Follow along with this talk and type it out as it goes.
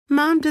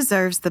Mom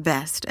deserves the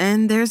best,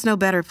 and there's no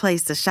better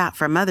place to shop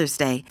for Mother's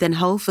Day than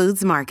Whole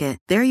Foods Market.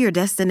 They're your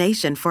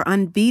destination for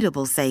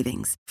unbeatable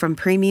savings, from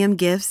premium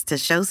gifts to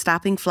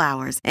show-stopping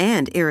flowers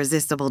and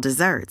irresistible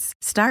desserts.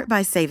 Start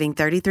by saving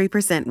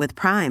 33% with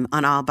Prime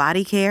on all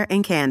body care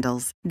and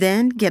candles.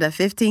 Then get a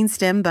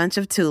 15-stem bunch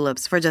of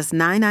tulips for just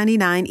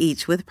 $9.99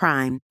 each with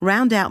Prime.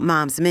 Round out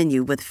Mom's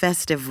menu with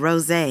festive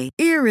rosé,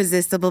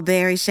 irresistible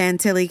berry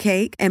chantilly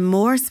cake, and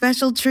more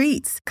special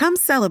treats. Come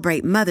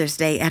celebrate Mother's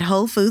Day at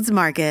Whole Foods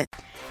Market.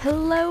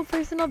 Hello,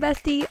 personal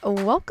bestie.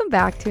 Welcome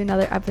back to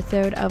another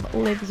episode of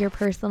Live Your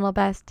Personal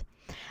Best.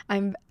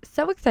 I'm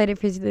so excited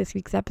for this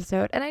week's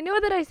episode, and I know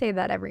that I say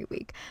that every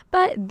week,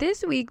 but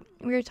this week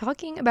we are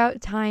talking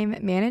about time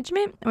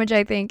management, which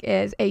I think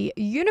is a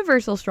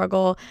universal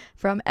struggle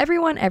from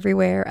everyone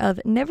everywhere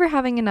of never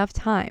having enough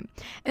time.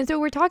 And so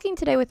we're talking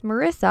today with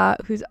Marissa,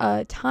 who's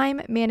a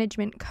time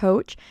management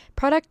coach,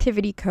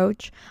 productivity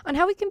coach, on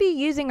how we can be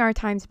using our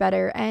times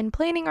better and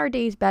planning our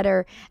days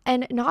better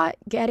and not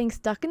getting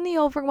stuck in the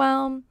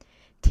overwhelm,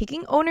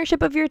 taking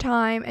ownership of your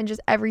time, and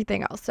just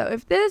everything else. So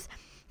if this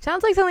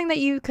sounds like something that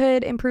you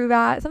could improve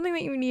at, something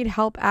that you need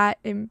help at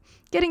and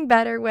getting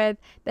better with,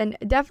 then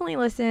definitely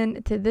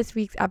listen to this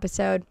week's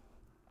episode.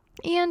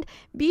 And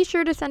be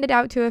sure to send it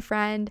out to a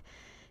friend.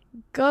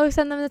 Go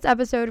send them this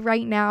episode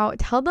right now.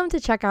 Tell them to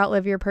check out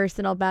Live Your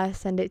Personal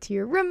Best. Send it to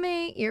your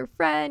roommate, your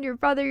friend, your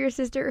brother, your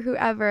sister,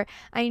 whoever.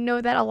 I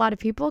know that a lot of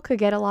people could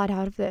get a lot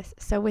out of this.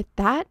 So with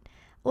that,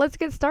 let's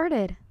get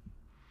started.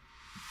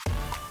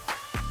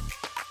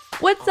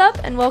 What's up,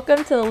 and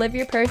welcome to the Live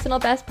Your Personal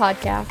Best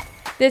podcast.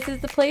 This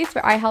is the place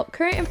where I help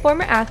current and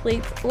former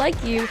athletes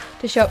like you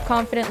to show up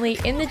confidently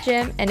in the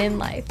gym and in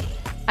life.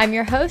 I'm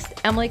your host,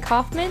 Emily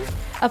Kaufman,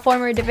 a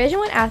former Division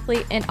I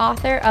athlete and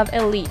author of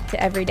Elite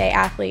to Everyday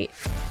Athlete.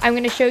 I'm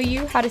going to show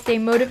you how to stay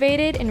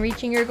motivated in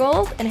reaching your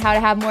goals and how to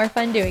have more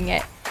fun doing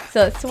it. So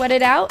let's sweat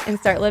it out and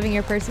start living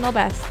your personal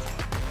best.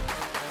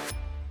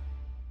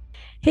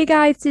 Hey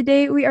guys,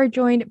 today we are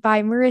joined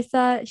by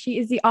Marissa. She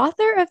is the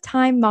author of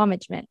Time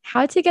Momagement,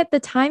 How to Get the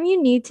Time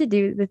You Need to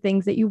Do the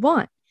Things That You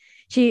Want.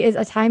 She is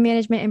a time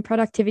management and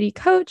productivity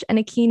coach and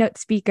a keynote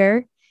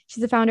speaker.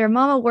 She's the founder of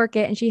Mama Work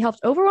It, and she helps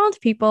overwhelmed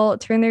people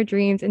turn their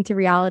dreams into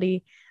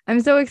reality. I'm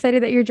so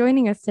excited that you're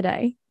joining us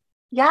today.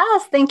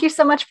 Yes, thank you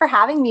so much for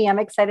having me. I'm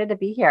excited to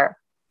be here.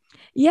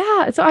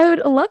 Yeah, so I would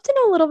love to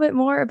know a little bit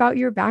more about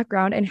your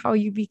background and how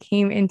you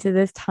became into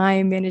this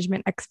time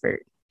management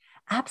expert.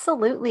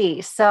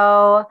 Absolutely.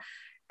 So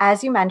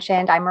as you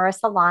mentioned, I'm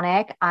Marissa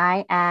Lonick.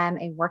 I am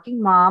a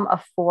working mom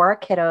of 4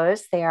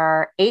 kiddos. They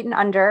are 8 and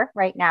under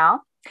right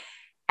now.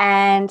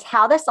 And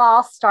how this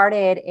all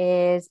started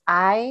is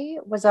I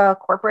was a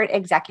corporate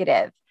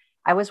executive.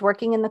 I was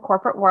working in the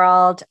corporate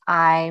world.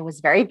 I was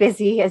very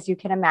busy, as you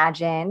can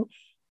imagine.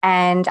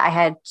 And I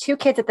had 2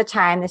 kids at the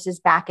time. This is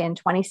back in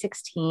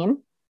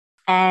 2016.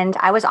 And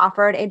I was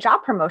offered a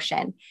job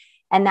promotion.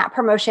 And that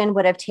promotion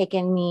would have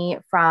taken me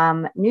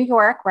from New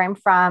York, where I'm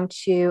from,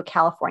 to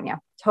California,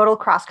 total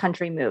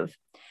cross-country move.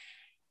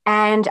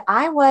 And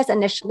I was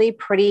initially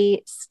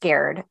pretty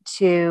scared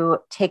to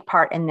take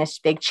part in this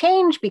big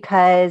change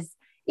because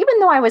even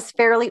though I was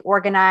fairly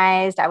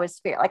organized,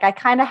 I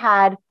kind of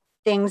had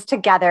things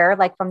together,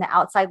 like from the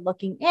outside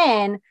looking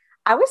in,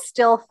 I was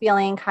still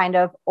feeling kind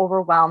of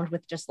overwhelmed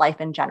with just life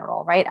in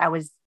general, right? I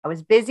was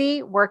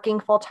busy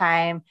working full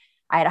time.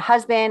 I had a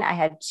husband. I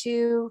had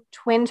 2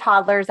 twin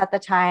toddlers at the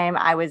time.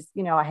 I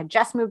had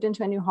just moved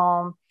into a new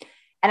home,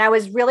 and I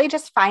was really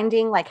just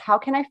finding, like, how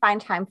can I find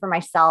time for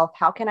myself?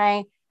 How can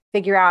I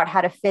figure out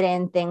how to fit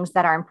in things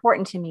that are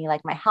important to me,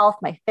 like my health,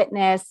 my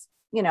fitness,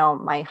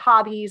 my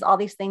hobbies, all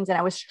these things. And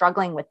I was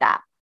struggling with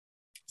that.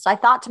 So I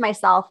thought to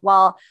myself,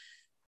 well,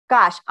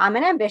 gosh, I'm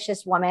an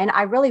ambitious woman.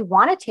 I really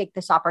want to take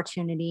this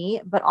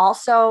opportunity, but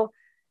also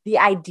the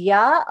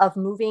idea of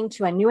moving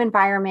to a new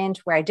environment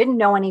where I didn't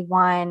know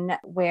anyone,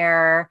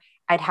 where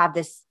I'd have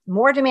this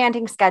more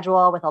demanding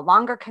schedule with a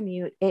longer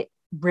commute, it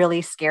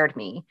really scared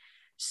me.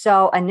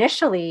 So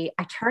initially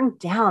I turned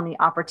down the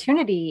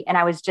opportunity, and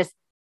I was just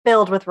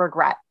filled with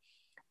regret.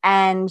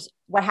 And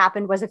what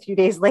happened was, a few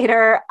days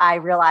later, I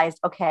realized,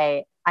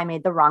 okay, I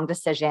made the wrong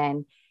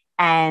decision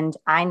and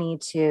I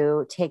need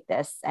to take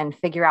this and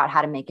figure out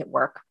how to make it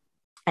work.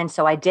 And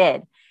so I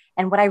did.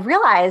 And what I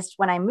realized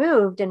when I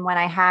moved and when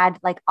I had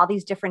like all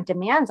these different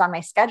demands on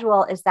my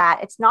schedule is that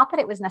it's not that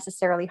it was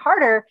necessarily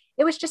harder.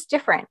 It was just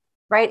different,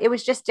 right? It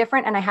was just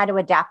different. And I had to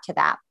adapt to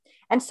that.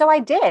 And so I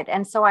did.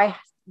 And so I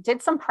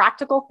did some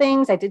practical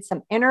things. I did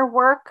some inner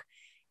work.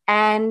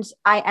 And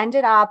I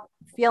ended up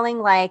feeling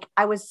like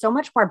I was so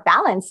much more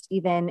balanced,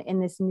 even in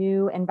this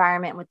new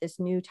environment with this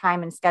new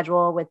time and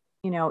schedule, with,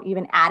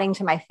 even adding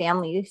to my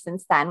family.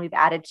 Since then, we've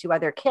added 2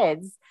 other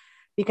kids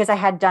because I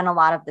had done a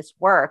lot of this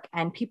work.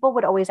 And people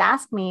would always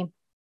ask me,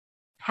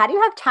 how do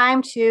you have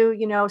time to,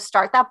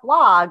 start that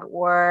blog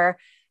or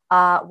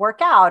work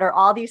out or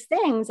all these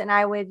things? And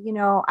I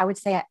would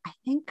say, I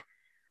think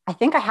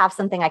I have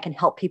something I can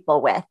help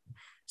people with.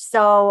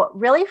 So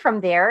really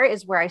from there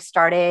is where I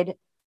started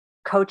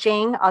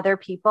coaching other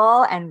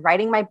people and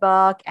writing my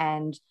book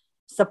and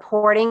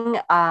supporting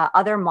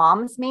other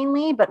moms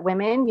mainly, but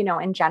women,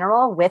 in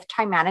general, with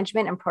time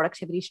management and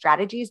productivity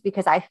strategies,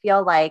 because I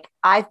feel like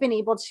I've been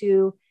able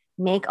to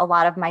make a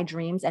lot of my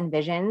dreams and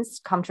visions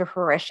come to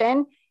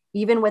fruition,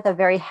 even with a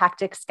very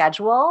hectic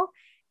schedule.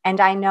 And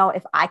I know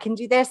if I can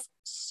do this,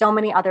 so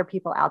many other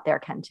people out there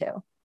can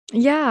too.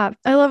 Yeah,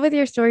 I love with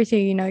your story too.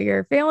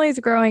 Your family is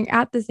growing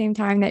at the same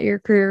time that your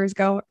career is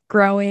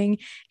growing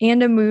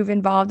and a move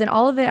involved and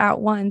all of it at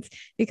once.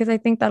 Because I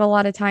think that a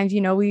lot of times,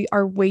 we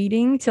are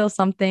waiting till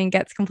something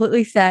gets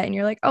completely set and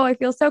you're like, oh, I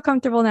feel so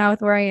comfortable now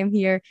with where I am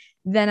here.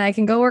 Then I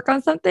can go work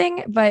on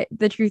something. But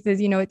the truth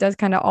is, it does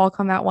kind of all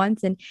come at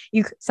once and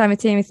you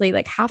simultaneously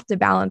like have to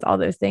balance all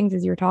those things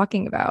as you're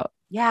talking about.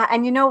 Yeah.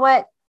 And you know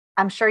what?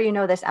 I'm sure you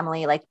know this,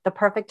 Emily, like the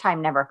perfect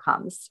time never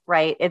comes,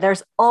 right?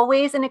 There's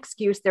always an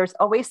excuse. There's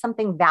always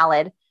something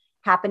valid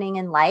happening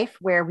in life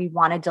where we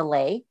want to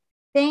delay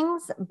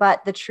things.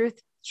 But the truth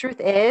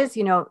is,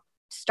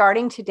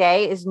 starting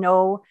today is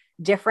no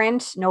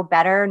different, no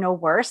better, no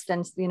worse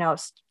than,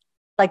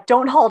 like,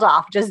 don't hold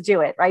off, just do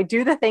it, right?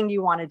 Do the thing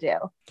you want to do.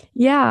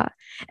 Yeah.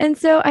 And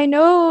so I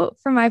know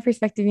from my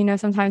perspective,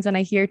 sometimes when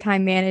I hear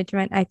time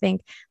management, I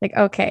think like,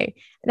 okay,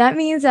 that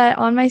means that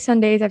on my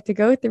Sundays, I have to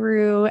go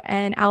through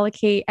and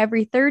allocate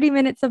every 30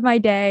 minutes of my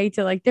day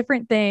to like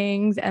different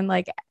things. And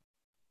like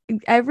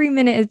every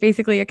minute is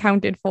basically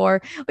accounted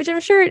for, which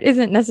I'm sure it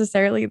isn't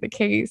necessarily the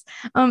case.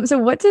 So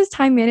what does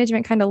time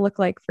management kind of look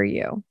like for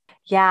you?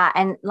 Yeah.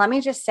 And let me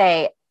just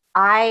say,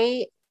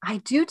 I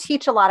do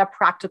teach a lot of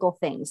practical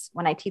things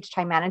when I teach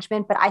time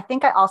management, but I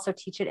think I also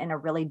teach it in a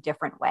really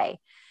different way.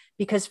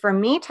 Because for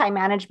me, time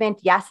management,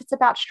 yes, it's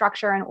about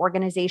structure and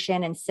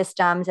organization and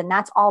systems, and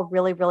that's all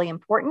really, really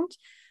important.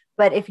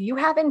 But if you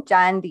haven't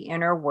done the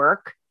inner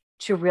work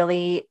to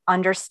really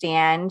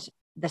understand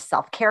the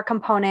self-care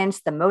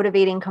components, the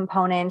motivating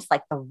components,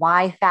 like the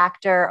why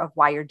factor of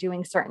why you're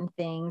doing certain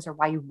things or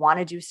why you want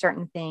to do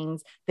certain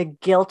things, the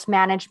guilt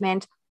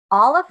management,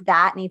 all of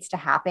that needs to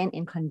happen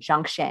in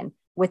conjunction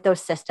with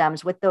those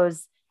systems, with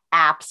those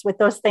apps, with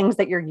those things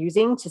that you're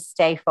using to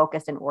stay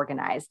focused and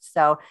organized.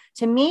 So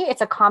to me,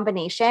 it's a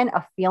combination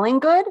of feeling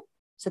good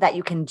so that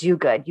you can do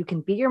good. You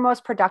can be your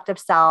most productive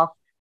self.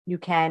 You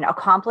can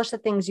accomplish the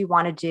things you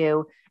want to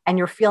do, and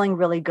you're feeling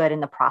really good in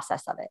the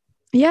process of it.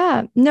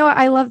 Yeah, no,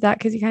 I love that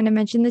because you kind of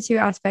mentioned the two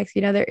aspects.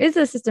 There is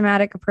a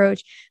systematic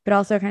approach, but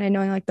also kind of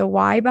knowing like the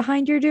why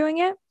behind you're doing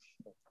it.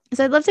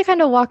 So I'd love to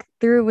kind of walk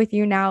through with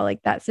you now,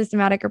 like that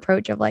systematic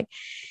approach of like,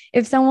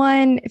 if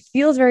someone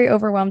feels very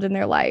overwhelmed in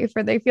their life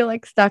or they feel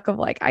like stuck of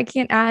like, I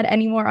can't add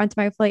any more onto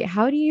my plate,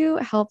 how do you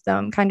help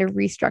them kind of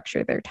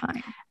restructure their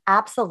time?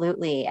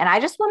 Absolutely. And I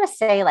just want to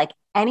say, like,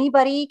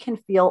 anybody can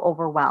feel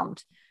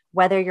overwhelmed,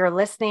 whether you're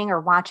listening or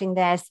watching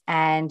this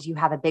and you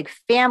have a big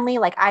family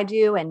like I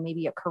do, and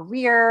maybe a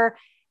career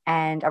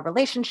and a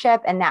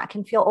relationship, and that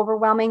can feel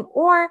overwhelming,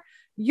 or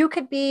you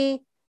could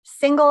be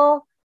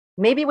single,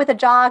 maybe with a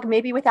dog,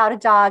 maybe without a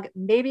dog,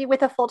 maybe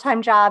with a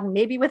full-time job,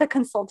 maybe with a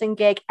consulting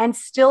gig, and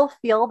still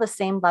feel the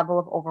same level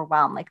of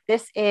overwhelm. Like,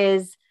 this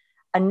is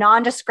a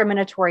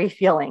non-discriminatory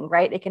feeling,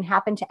 right? It can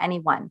happen to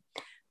anyone.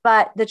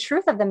 But the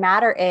truth of the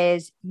matter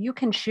is you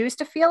can choose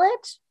to feel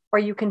it or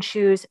you can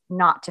choose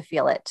not to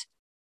feel it.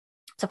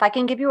 So if I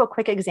can give you a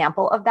quick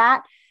example of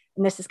that,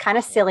 and this is kind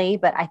of silly,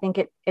 but I think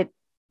it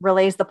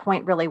relays the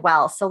point really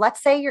well. So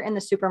let's say you're in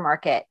the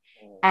supermarket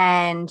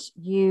and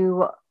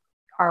you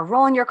are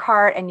rolling your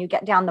cart and you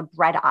get down the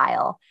bread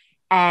aisle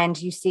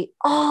and you see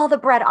all the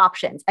bread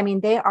options. I mean,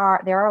 there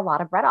are a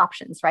lot of bread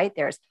options, right?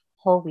 There's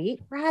whole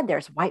wheat bread,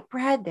 there's white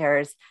bread,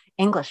 there's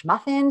English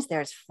muffins,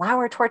 there's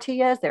flour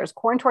tortillas, there's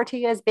corn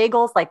tortillas,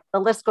 bagels, like the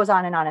list goes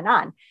on and on and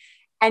on.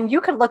 And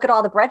you could look at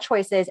all the bread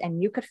choices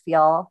and you could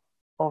feel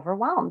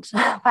overwhelmed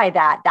by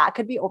that. That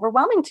could be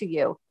overwhelming to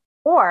you.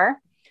 Or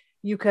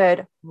you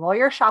could roll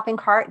your shopping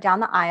cart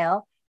down the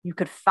aisle. You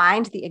could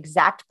find the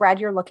exact bread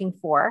you're looking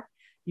for.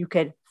 You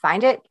could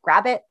find it,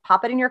 grab it,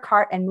 pop it in your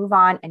cart and move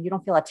on. And you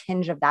don't feel a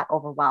tinge of that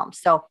overwhelm.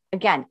 So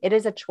again, it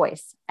is a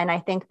choice. And I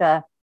think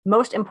the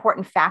most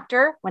important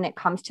factor when it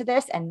comes to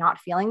this and not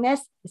feeling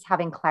this is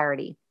having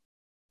clarity.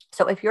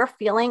 So if you're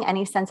feeling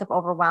any sense of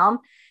overwhelm,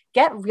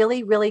 get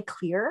really, really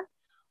clear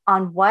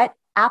on what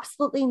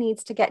absolutely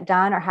needs to get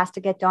done or has to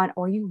get done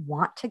or you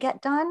want to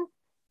get done,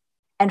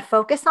 and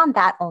focus on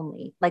that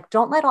only. Like,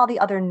 don't let all the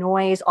other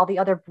noise, all the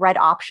other bread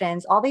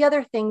options, all the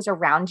other things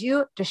around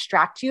you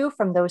distract you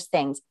from those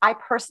things. I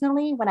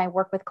personally, when I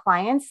work with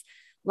clients,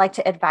 like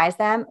to advise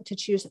them to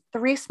choose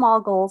 3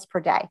 small goals per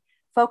day.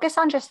 Focus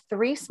on just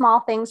 3 small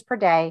things per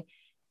day.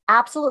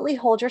 Absolutely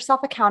hold yourself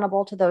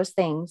accountable to those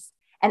things.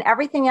 And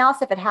everything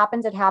else, if it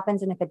happens, it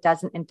happens. And if it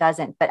doesn't, it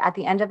doesn't. But at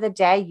the end of the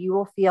day, you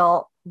will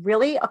feel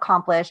really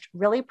accomplished,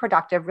 really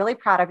productive, really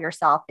proud of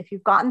yourself if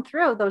you've gotten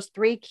through those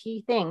 3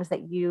 key things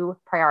that you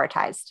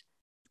prioritized.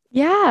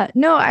 Yeah,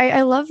 no,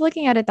 I love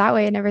looking at it that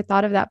way. I never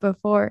thought of that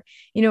before.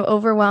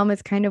 Overwhelm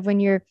is kind of when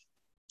you're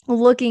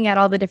looking at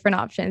all the different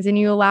options and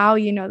you allow,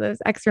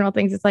 those external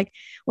things. It's like,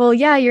 well,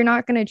 yeah, you're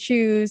not going to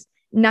choose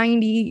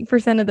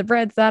 90% of the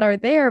breads that are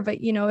there, but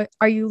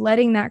are you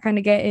letting that kind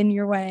of get in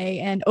your way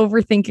and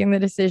overthinking the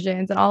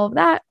decisions and all of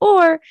that?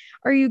 Or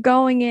are you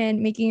going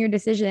in, making your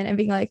decision and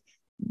being like,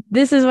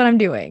 this is what I'm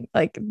doing.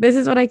 Like, this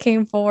is what I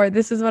came for.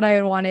 This is what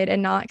I wanted,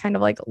 and not kind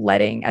of like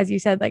letting, as you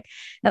said, like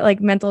that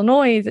like mental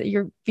noise, that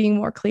you're being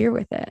more clear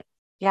with it.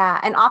 Yeah.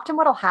 And often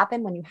what'll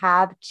happen when you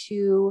have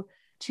too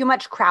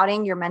much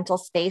crowding your mental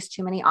space,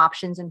 too many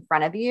options in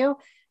front of you,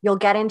 you'll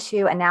get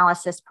into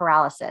analysis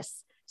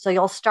paralysis. So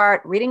you'll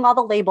start reading all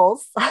the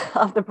labels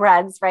of the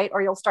breads, right?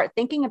 Or you'll start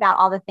thinking about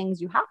all the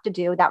things you have to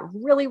do, that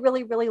really,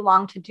 really, really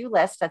long to-do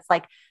list that's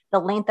like the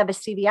length of a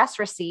CVS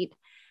receipt.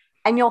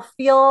 And you'll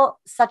feel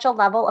such a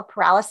level of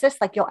paralysis,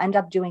 like you'll end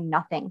up doing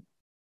nothing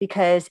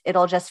because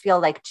it'll just feel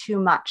like too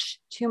much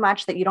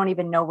that you don't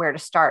even know where to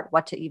start,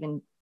 what to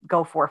even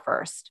go for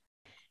first.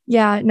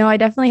 Yeah, no, I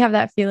definitely have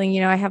that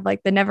feeling. I have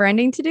like the never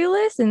ending to do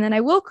list, and then I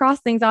will cross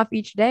things off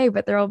each day,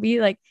 but there will be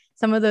like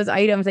some of those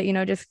items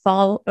that, just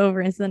fall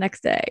over into the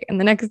next day and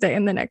the next day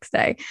and the next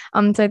day.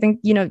 So I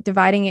think,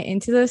 dividing it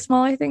into those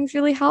smaller things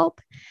really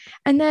help.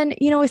 And then,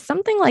 with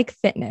something like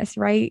fitness,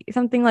 right?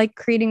 Something like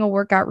creating a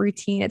workout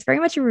routine, it's very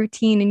much a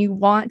routine and you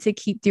want to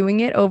keep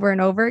doing it over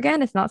and over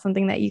again. It's not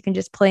something that you can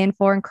just plan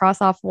for and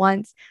cross off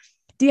once.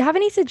 Do you have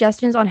any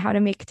suggestions on how to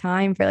make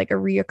time for like a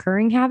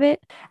reoccurring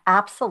habit?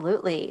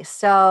 Absolutely.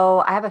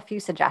 So I have a few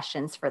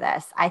suggestions for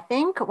this. I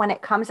think when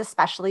it comes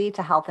especially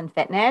to health and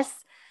fitness,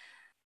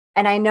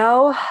 and I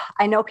know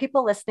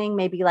people listening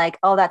may be like,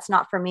 oh, that's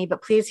not for me,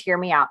 but please hear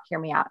me out. Hear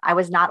me out. I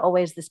was not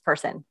always this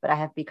person, but I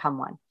have become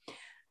one.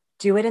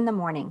 Do it in the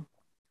morning.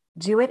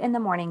 Do it in the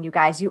morning, you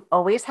guys. You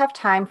always have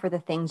time for the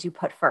things you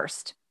put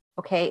first.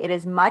 Okay. It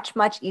is much,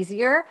 much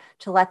easier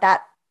to let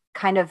that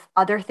kind of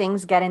other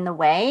things get in the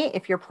way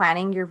if you're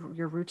planning your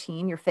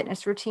routine, your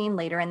fitness routine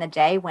later in the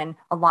day when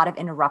a lot of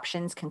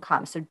interruptions can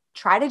come. So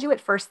try to do it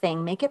first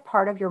thing, make it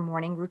part of your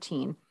morning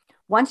routine.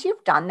 Once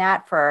you've done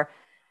that for,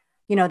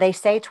 they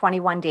say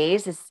 21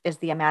 days is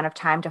the amount of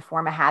time to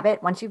form a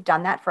habit. Once you've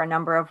done that for a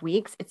number of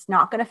weeks, it's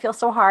not going to feel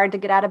so hard to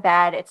get out of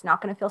bed. It's not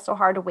going to feel so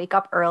hard to wake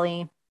up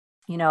early,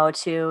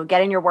 to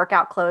get in your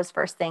workout clothes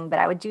first thing. But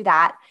I would do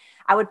that.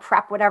 I would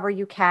prep whatever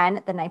you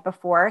can the night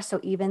before. So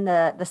even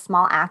the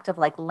small act of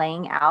like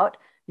laying out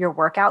your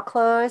workout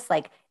clothes,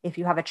 like if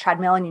you have a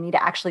treadmill and you need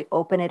to actually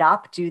open it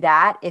up, do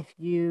that. If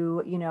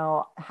you,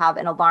 have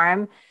an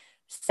alarm,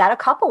 set a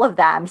couple of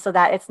them so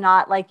that it's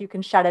not like you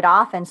can shut it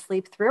off and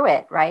sleep through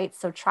it, right?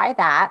 So try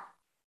that.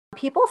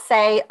 People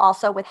say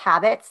also with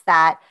habits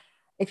that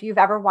if you've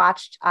ever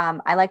watched,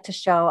 I like to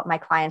show my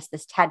clients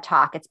this TED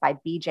Talk. It's by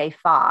BJ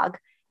Fogg.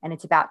 And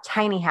it's about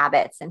tiny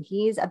habits. And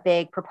he's a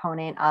big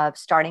proponent of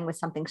starting with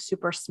something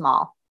super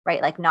small,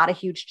 right? Like not a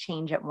huge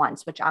change at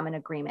once, which I'm in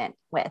agreement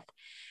with.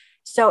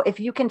 So if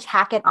you can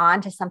tack it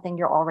on to something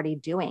you're already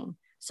doing.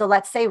 So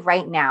let's say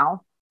right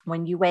now,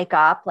 when you wake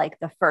up, like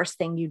the first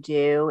thing you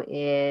do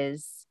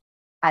is,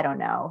 I don't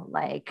know,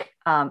 like,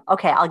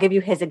 okay, I'll give you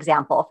his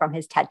example from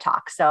his TED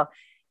Talk. So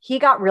he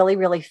got really,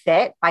 really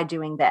fit by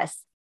doing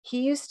this.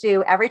 He used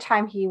to, every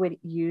time he would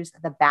use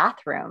the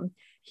bathroom,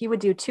 he would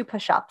do 2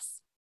 push-ups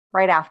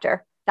right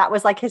after. That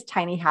was like his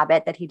tiny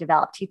habit that he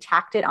developed. He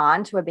tacked it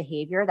on to a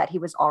behavior that he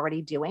was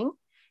already doing.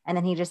 And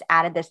then he just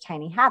added this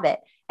tiny habit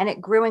and it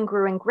grew and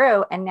grew and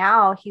grew. And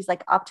now he's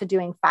like up to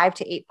doing 5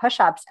 to 8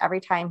 push-ups every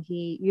time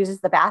he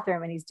uses the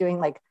bathroom. And he's doing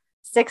like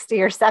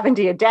 60 or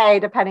 70 a day,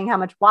 depending how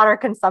much water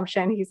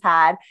consumption he's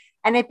had.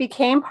 And it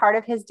became part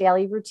of his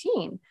daily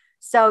routine.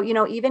 So,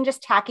 even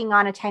just tacking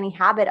on a tiny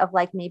habit of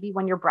like, maybe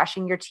when you're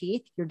brushing your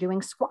teeth, you're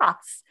doing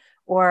squats.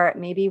 Or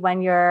maybe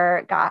when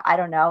I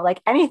don't know,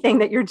 like anything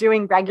that you're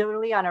doing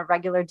regularly on a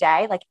regular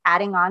day, like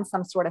adding on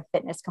some sort of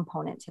fitness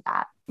component to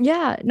that.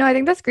 Yeah, no, I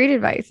think that's great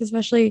advice,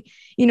 especially,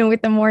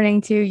 with the morning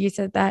too. You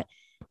said that,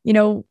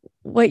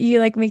 what you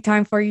like make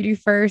time for, you do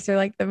first, or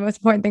like the most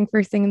important thing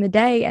first thing in the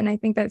day. And I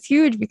think that's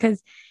huge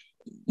because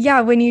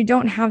when you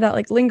don't have that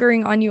like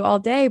lingering on you all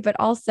day, but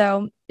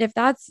also if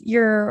that's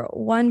your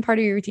one part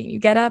of your routine, you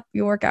get up,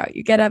 you work out,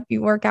 you get up,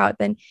 you work out,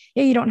 then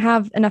you don't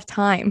have enough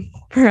time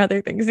for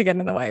other things to get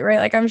in the way, right?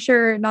 Like I'm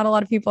sure not a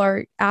lot of people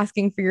are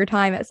asking for your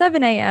time at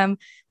 7 a.m.,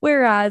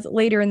 whereas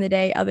later in the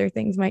day, other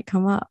things might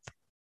come up.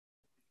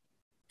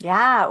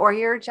 Yeah. Or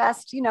you're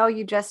just,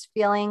 you just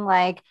feeling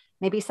like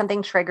maybe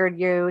something triggered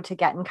you to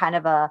get in kind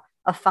of a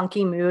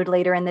funky mood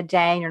later in the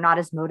day and you're not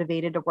as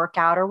motivated to work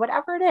out or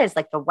whatever it is,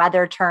 like the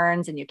weather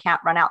turns and you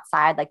can't run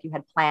outside like you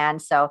had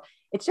planned. So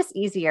it's just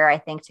easier, I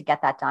think, to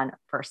get that done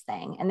first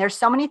thing. And there's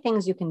so many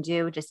things you can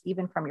do just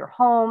even from your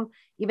home,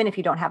 even if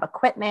you don't have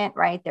equipment,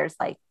 right? There's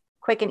like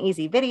quick and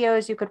easy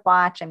videos you could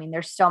watch. I mean,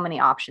 there's so many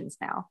options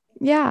now.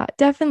 Yeah,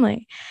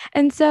 definitely.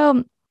 And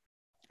so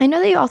I know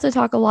that you also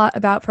talk a lot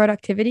about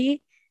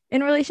productivity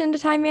in relation to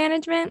time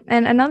management.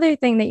 And another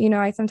thing that,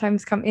 I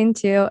sometimes come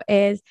into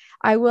is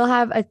I will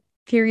have a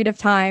period of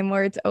time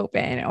where it's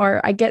open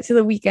or I get to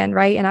the weekend,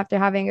 right? And after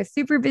having a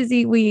super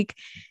busy week,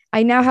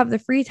 I now have the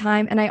free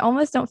time and I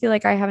almost don't feel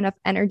like I have enough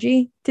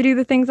energy to do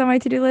the things on my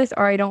to-do list,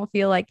 or I don't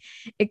feel like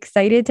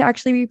excited to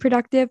actually be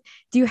productive.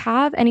 Do you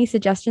have any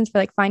suggestions for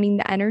like finding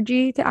the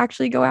energy to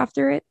actually go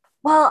after it?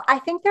 Well, I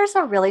think there's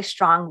a really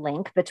strong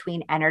link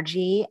between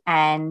energy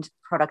and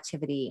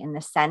productivity in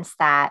the sense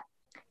that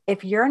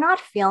if you're not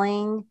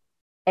feeling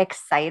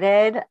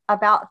excited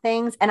about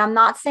things, and I'm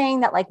not saying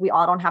that like we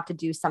all don't have to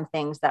do some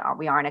things that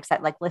we aren't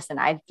excited. Like, listen,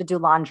 I have to do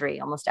laundry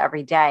almost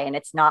every day, and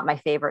it's not my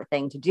favorite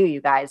thing to do,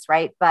 you guys,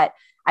 right? But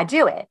I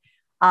do it.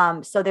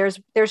 So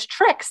there's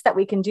tricks that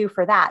we can do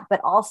for that.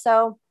 But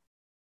also,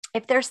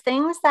 if there's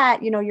things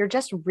that you're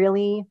just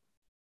really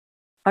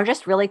are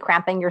just really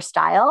cramping your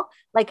style,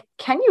 like,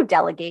 can you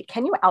delegate?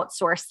 Can you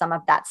outsource some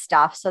of that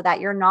stuff so that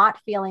you're not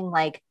feeling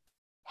like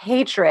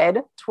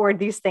hatred toward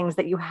these things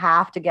that you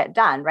have to get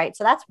done, right?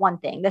 So that's one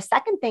thing. The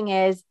second thing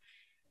is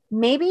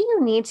maybe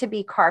you need to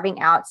be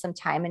carving out some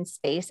time and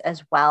space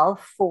as well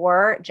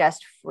for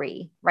just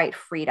free, right?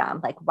 Freedom,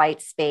 like white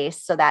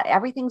space, so that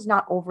everything's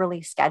not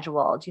overly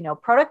scheduled.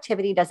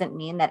 Productivity doesn't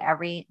mean that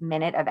every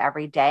minute of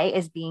every day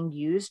is being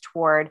used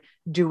toward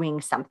doing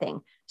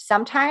something.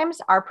 Sometimes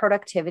our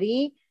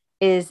productivity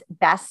is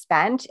best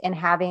spent in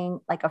having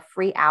like a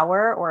free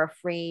hour or a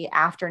free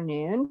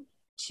afternoon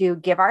to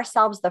give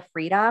ourselves the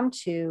freedom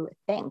to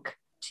think,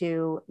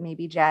 to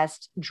maybe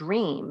just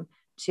dream,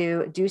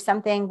 to do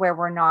something where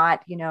we're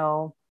not,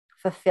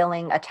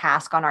 fulfilling a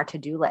task on our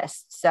to-do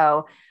list.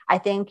 So I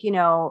think,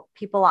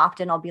 people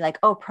often will be like,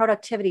 oh,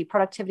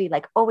 productivity,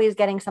 like always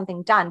getting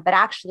something done. But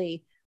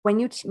actually, when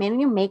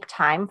you make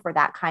time for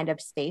that kind of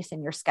space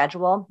in your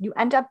schedule, you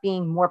end up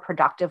being more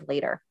productive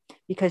later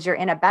because you're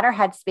in a better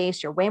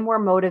headspace. You're way more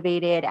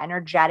motivated,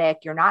 energetic.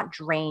 You're not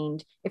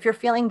drained. If you're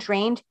feeling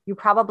drained, you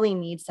probably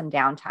need some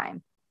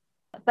downtime.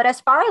 But as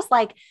far as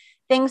like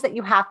things that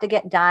you have to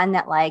get done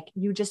that like,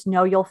 you just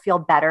know you'll feel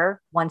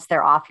better once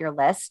they're off your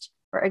list,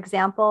 for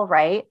example,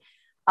 right?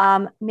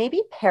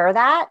 Maybe pair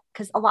that,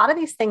 because a lot of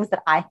these things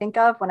that I think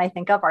of when I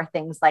think of are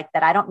things like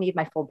that I don't need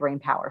my full brain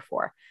power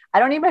for. I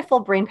don't need my full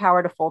brain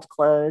power to fold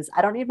clothes.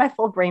 I don't need my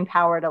full brain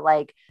power to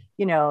like,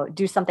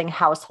 do something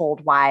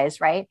household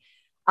wise, right?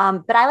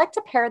 But I like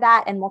to pair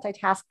that and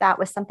multitask that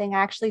with something I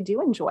actually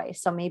do enjoy.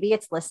 So maybe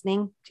it's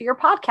listening to your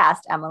podcast,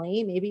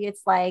 Emily. Maybe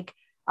it's like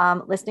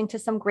listening to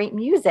some great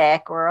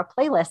music or a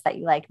playlist that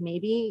you like.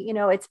 Maybe,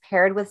 it's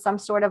paired with some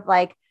sort of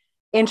like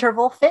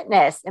interval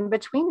fitness in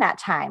between that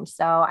time.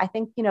 So I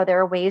think, there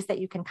are ways that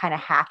you can kind of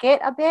hack it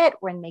a bit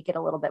and make it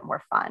a little bit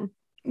more fun.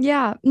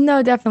 Yeah,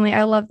 no, definitely.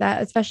 I love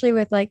that, especially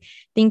with like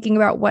thinking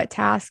about what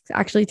tasks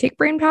actually take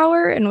brain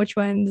power and which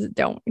ones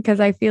don't. Because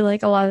I feel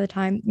like a lot of the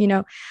time,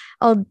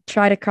 I'll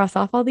try to cross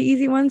off all the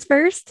easy ones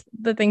first,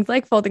 the things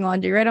like folding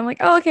laundry, right? I'm like,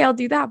 oh, okay, I'll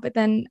do that. But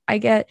then I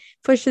get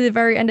pushed to the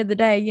very end of the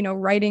day,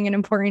 writing an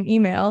important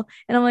email.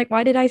 And I'm like,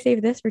 why did I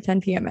save this for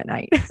 10 p.m. at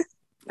night?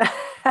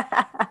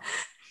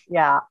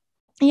 Yeah.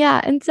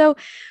 Yeah. And so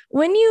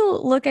when you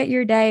look at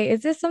your day,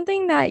 is this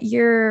something that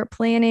you're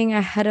planning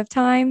ahead of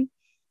time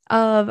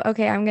of,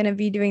 okay, I'm going to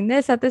be doing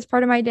this at this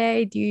part of my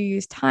day? Do you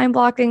use time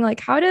blocking?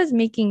 Like, how does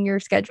making your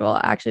schedule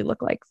actually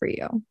look like for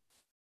you?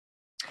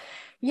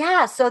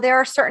 Yeah. So there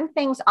are certain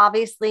things,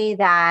 obviously,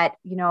 that,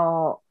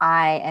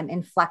 I am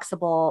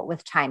inflexible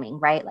with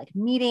timing, right? Like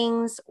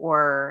meetings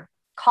or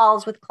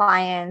calls with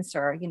clients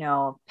or,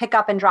 pick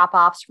up and drop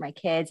offs for my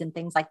kids and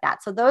things like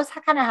that. So those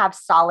kind of have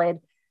solid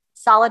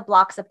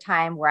blocks of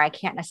time where I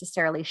can't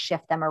necessarily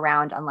shift them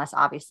around unless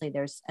obviously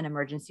there's an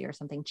emergency or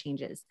something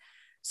changes.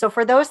 So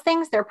for those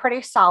things, they're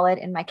pretty solid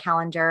in my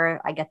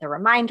calendar. I get the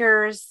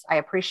reminders. I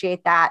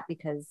appreciate that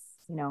because,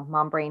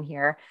 mom brain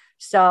here.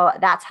 So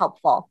that's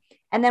helpful.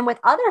 And then with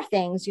other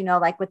things,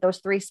 like with those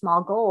 3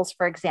 small goals,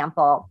 for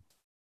example,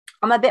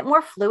 I'm a bit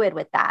more fluid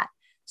with that.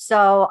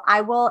 So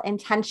I will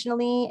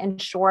intentionally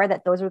ensure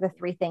that those are the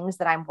 3 things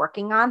that I'm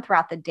working on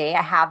throughout the day.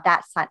 I have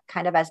that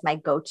kind of as my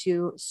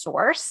go-to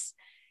source.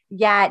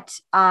 Yet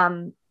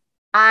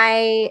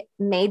I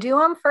may do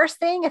them first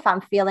thing if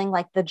I'm feeling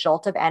like the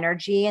jolt of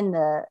energy and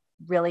the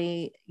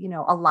really,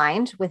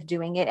 aligned with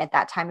doing it at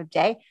that time of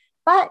day.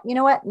 But you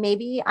know what?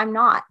 Maybe I'm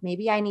not.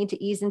 Maybe I need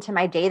to ease into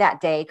my day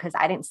that day because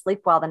I didn't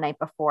sleep well the night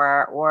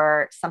before,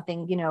 or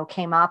something,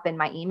 came up in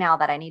my email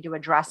that I need to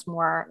address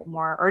more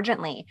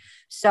urgently.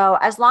 So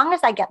as long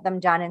as I get them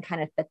done and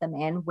kind of fit them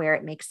in where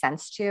it makes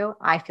sense to,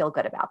 I feel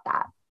good about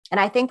that. And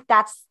I think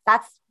that's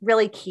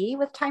really key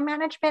with time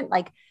management.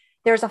 Like,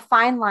 there's a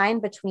fine line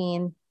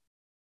between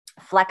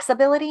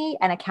flexibility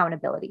and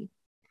accountability.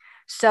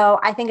 So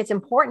I think it's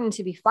important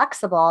to be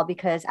flexible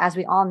because, as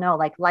we all know,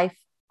 like life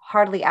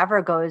hardly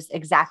ever goes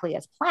exactly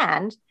as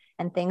planned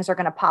and things are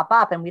going to pop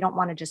up and we don't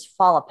want to just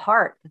fall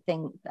apart the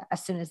thing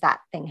as soon as that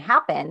thing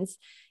happens.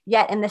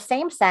 Yet in the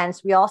same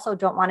sense, we also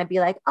don't want to be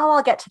like, oh,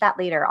 I'll get to that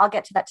later. I'll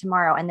get to that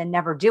tomorrow, and then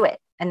never do it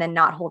and then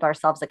not hold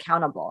ourselves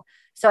accountable.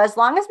 So as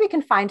long as we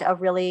can find a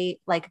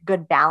really like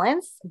good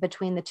balance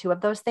between the two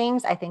of those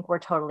things, I think we're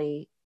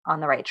totally on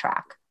the right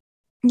track.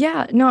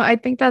 Yeah, no, I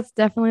think that's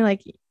definitely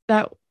like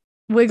that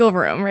wiggle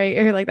room, right?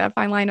 Or like that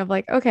fine line of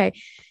like, okay,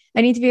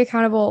 I need to be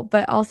accountable,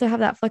 but also have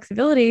that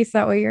flexibility so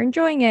that way you're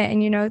enjoying it.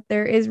 And,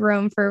 there is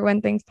room for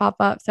when things pop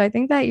up. So I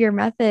think that your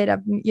method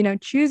of,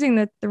 choosing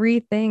the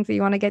three things that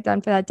you want to get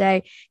done for that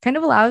day kind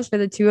of allows for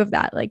the two of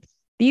that. Like,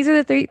 these are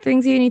the three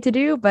things you need to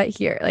do, but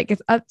here, like,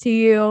 it's up to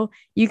you.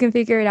 You can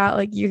figure it out.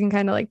 Like, you can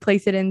kind of like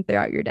place it in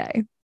throughout your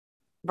day.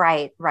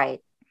 Right, right.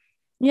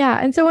 Yeah.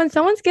 And so when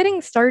someone's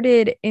getting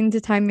started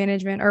into time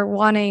management or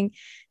wanting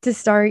to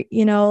start,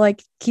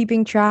 like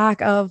keeping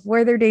track of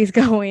where their day's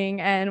going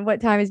and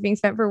what time is being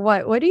spent for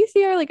what do you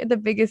see are like the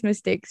biggest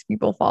mistakes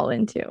people fall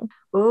into?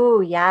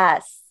 Oh,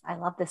 yes. I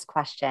love this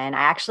question.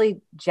 I actually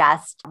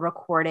just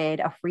recorded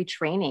a free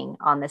training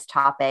on this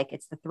topic.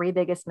 It's the three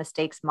biggest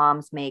mistakes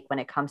moms make when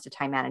it comes to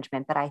time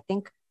management. But I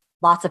think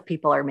lots of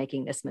people are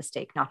making this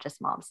mistake, not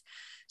just moms.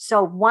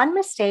 So, one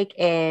mistake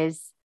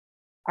is,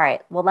 all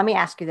right, well, let me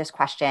ask you this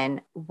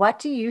question. What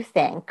do you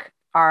think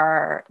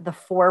are the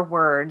four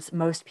words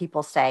most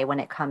people say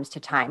when it comes to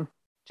time,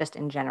 just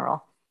in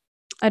general?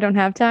 I don't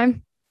have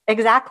time.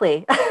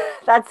 Exactly.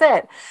 That's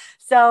it.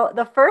 So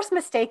the first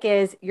mistake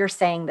is you're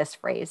saying this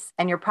phrase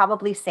and you're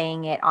probably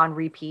saying it on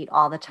repeat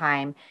all the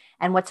time.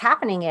 And what's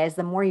happening is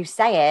the more you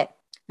say it,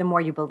 the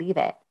more you believe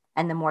it,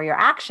 and the more your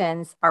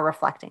actions are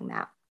reflecting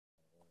that.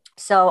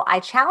 So I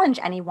challenge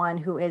anyone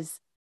who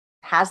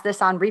has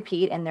this on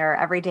repeat in their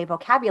everyday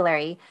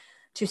vocabulary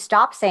to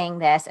stop saying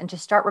this and to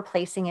start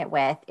replacing it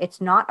with, it's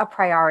not a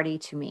priority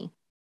to me.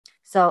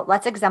 So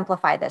let's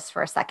exemplify this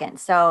for a second.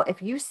 So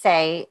if you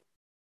say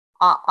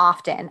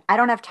often, I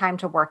don't have time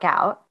to work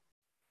out,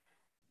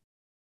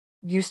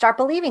 you start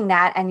believing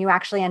that and you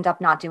actually end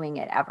up not doing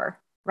it ever,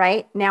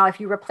 right? Now, if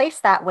you replace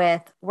that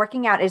with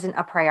working out isn't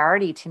a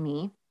priority to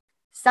me,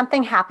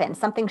 something happens,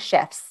 something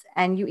shifts,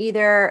 and you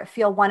either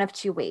feel one of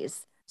two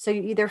ways. So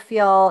you either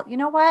feel, you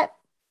know what,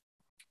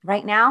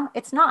 right now,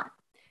 it's not.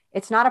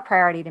 It's not a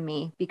priority to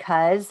me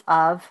because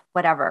of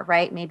whatever,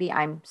 right? Maybe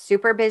I'm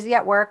super busy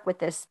at work with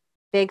this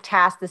big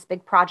task, this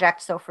big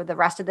project. So for the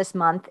rest of this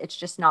month, it's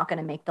just not going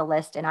to make the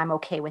list. And I'm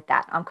okay with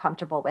that. I'm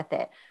comfortable with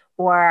it.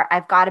 Or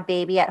I've got a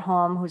baby at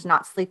home who's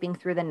not sleeping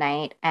through the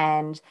night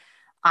and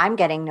I'm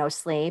getting no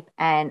sleep.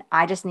 And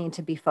I just need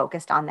to be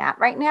focused on that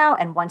right now.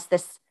 And once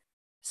this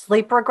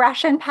sleep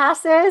regression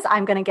passes,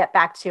 I'm going to get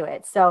back to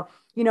it. So,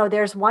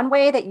 there's one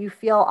way that you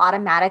feel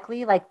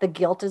automatically like the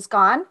guilt is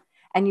gone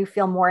and you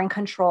feel more in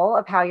control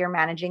of how you're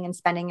managing and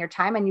spending your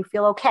time and you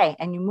feel okay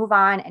and you move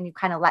on and you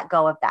kind of let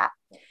go of that.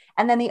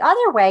 And then the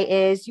other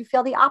way is you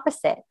feel the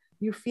opposite.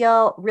 You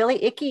feel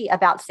really icky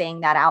about saying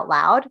that out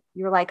loud.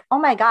 You're like, oh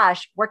my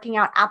gosh, working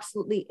out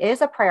absolutely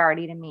is a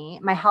priority to me.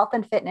 My health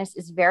and fitness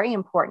is very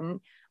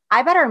important.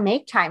 I better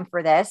make time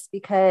for this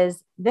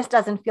because this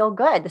doesn't feel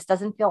good. This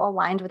doesn't feel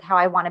aligned with how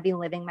I want to be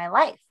living my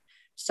life.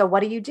 So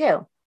what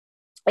do?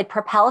 It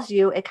propels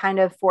you. It kind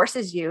of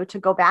forces you to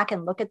go back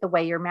and look at the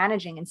way you're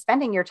managing and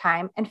spending your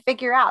time and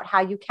figure out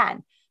how you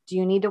can. Do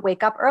you need to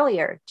wake up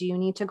earlier? Do you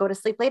need to go to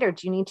sleep later?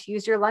 Do you need to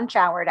use your lunch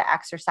hour to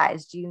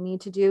exercise? Do you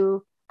need to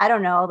do, I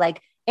don't know,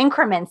 like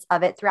increments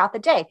of it throughout the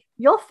day?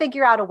 You'll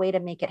figure out a way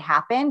to make it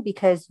happen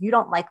because you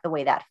don't like the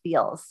way that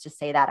feels to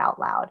say that out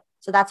loud.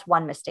 So that's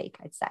one mistake,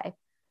 I'd say.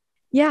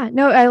 Yeah,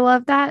 no, I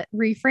love that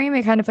reframe.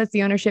 It kind of puts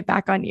the ownership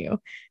back on you,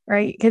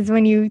 right? Because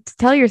when you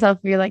tell yourself,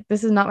 you're like,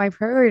 this is not my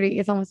priority,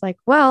 it's almost like,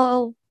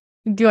 well,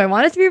 do I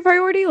want it to be a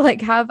priority?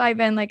 Like, have I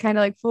been like kind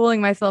of like fooling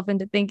myself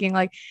into thinking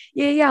like,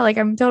 yeah, like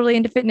I'm totally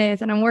into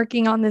fitness and I'm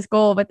working on this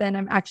goal, but then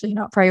I'm actually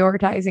not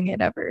prioritizing it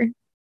ever.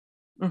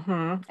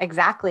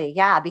 Exactly.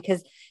 Yeah.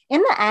 Because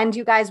in the end,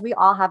 you guys, we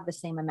all have the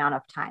same amount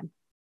of time.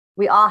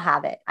 We all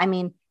have it. I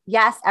mean,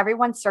 yes,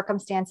 everyone's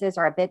circumstances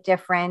are a bit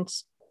different.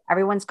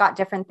 Everyone's got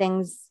different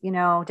things,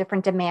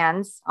 different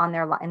demands on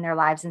in their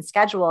lives and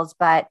schedules,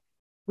 but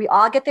we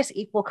all get this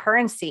equal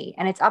currency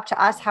and it's up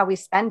to us how we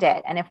spend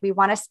it. And if we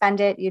want to spend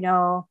it,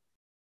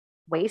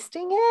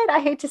 wasting it, I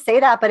hate to say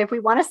that, but if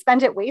we want to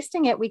spend it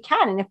wasting it, we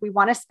can. And if we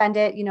want to spend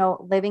it,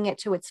 living it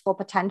to its full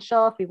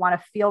potential, if we want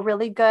to feel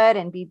really good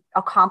and be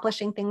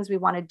accomplishing things we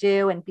want to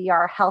do and be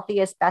our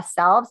healthiest, best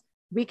selves,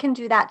 we can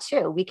do that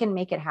too. We can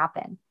make it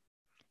happen.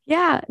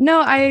 Yeah,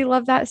 no, I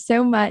love that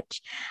so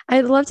much.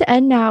 I'd love to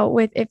end now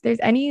with if there's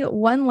any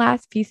one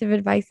last piece of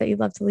advice that you'd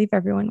love to leave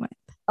everyone with.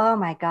 Oh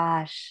my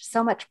gosh,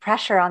 so much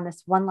pressure on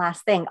this one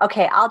last thing.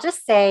 Okay, I'll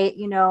just say,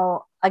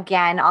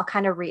 again, I'll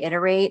kind of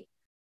reiterate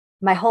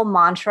my whole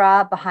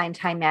mantra behind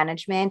time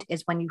management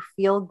is when you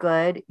feel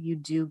good, you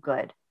do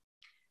good.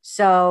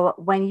 So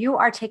when you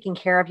are taking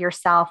care of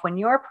yourself, when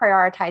you're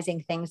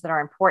prioritizing things that are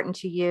important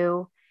to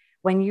you,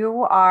 when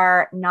you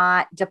are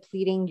not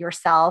depleting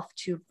yourself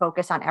to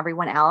focus on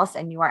everyone else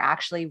and you are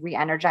actually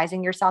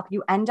re-energizing yourself,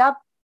 you end up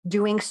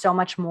doing so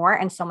much more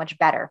and so much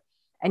better.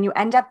 And you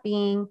end up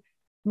being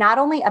not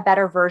only a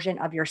better version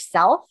of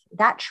yourself,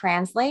 that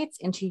translates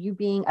into you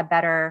being a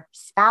better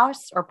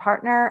spouse or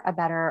partner, a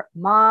better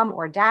mom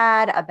or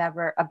dad, a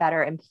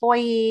better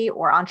employee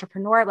or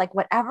entrepreneur, like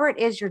whatever it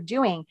is you're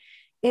doing,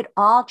 it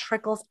all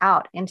trickles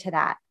out into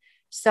that.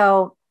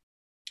 So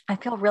I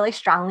feel really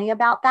strongly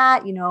about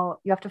that. You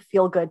have to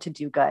feel good to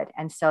do good.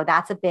 And so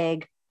that's a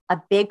big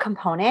a big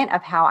component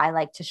of how I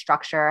like to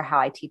structure, how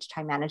I teach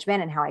time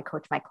management and how I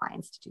coach my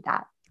clients to do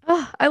that.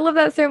 Oh, I love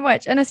that so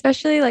much. And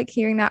especially like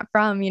hearing that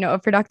from, a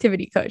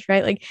productivity coach,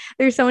 right? Like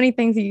there's so many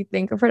things that you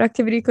think a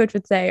productivity coach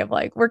would say of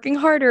like working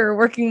harder or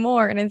working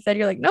more. And instead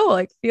you're like, no,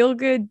 like feel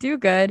good, do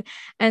good.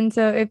 And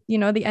so if,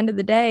 the end of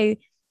the day,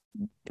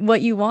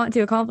 what you want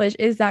to accomplish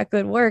is that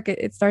good work,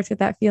 it starts with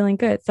that feeling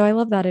good. So I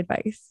love that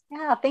advice.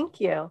 Yeah, thank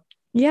you.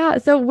 Yeah.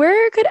 So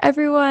where could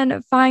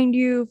everyone find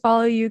you,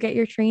 follow you, get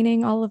your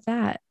training, all of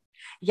that?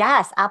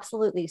 Yes,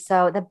 absolutely.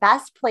 So the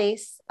best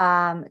place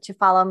to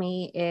follow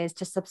me is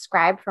to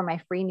subscribe for my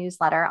free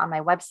newsletter on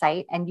my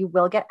website, and you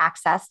will get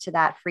access to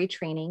that free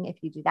training if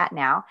you do that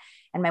now.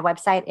 And my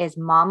website is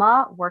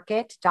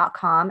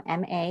mamaworkit.com,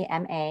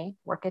 MAMA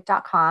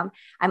workit.com.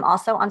 I'm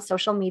also on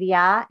social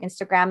media,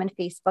 Instagram and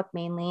Facebook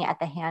mainly at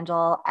the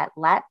handle at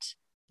Let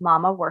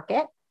Mama Work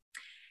It.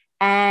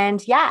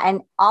 And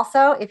and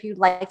also if you'd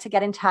like to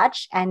get in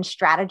touch and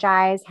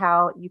strategize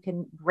how you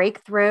can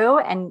break through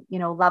and,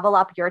 level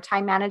up your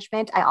time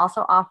management, I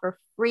also offer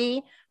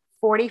free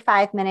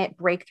 45-minute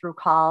breakthrough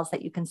calls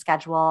that you can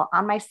schedule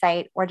on my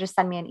site, or just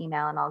send me an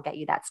email and I'll get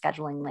you that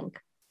scheduling link.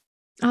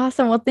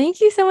 Awesome. Well,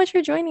 thank you so much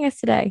for joining us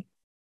today.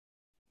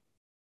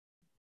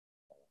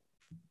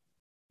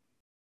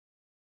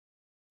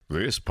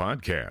 This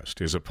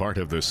podcast is a part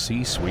of the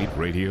C-Suite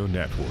Radio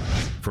Network.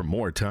 For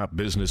more top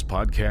business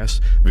podcasts,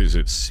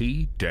 visit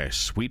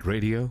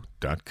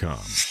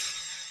c-suiteradio.com.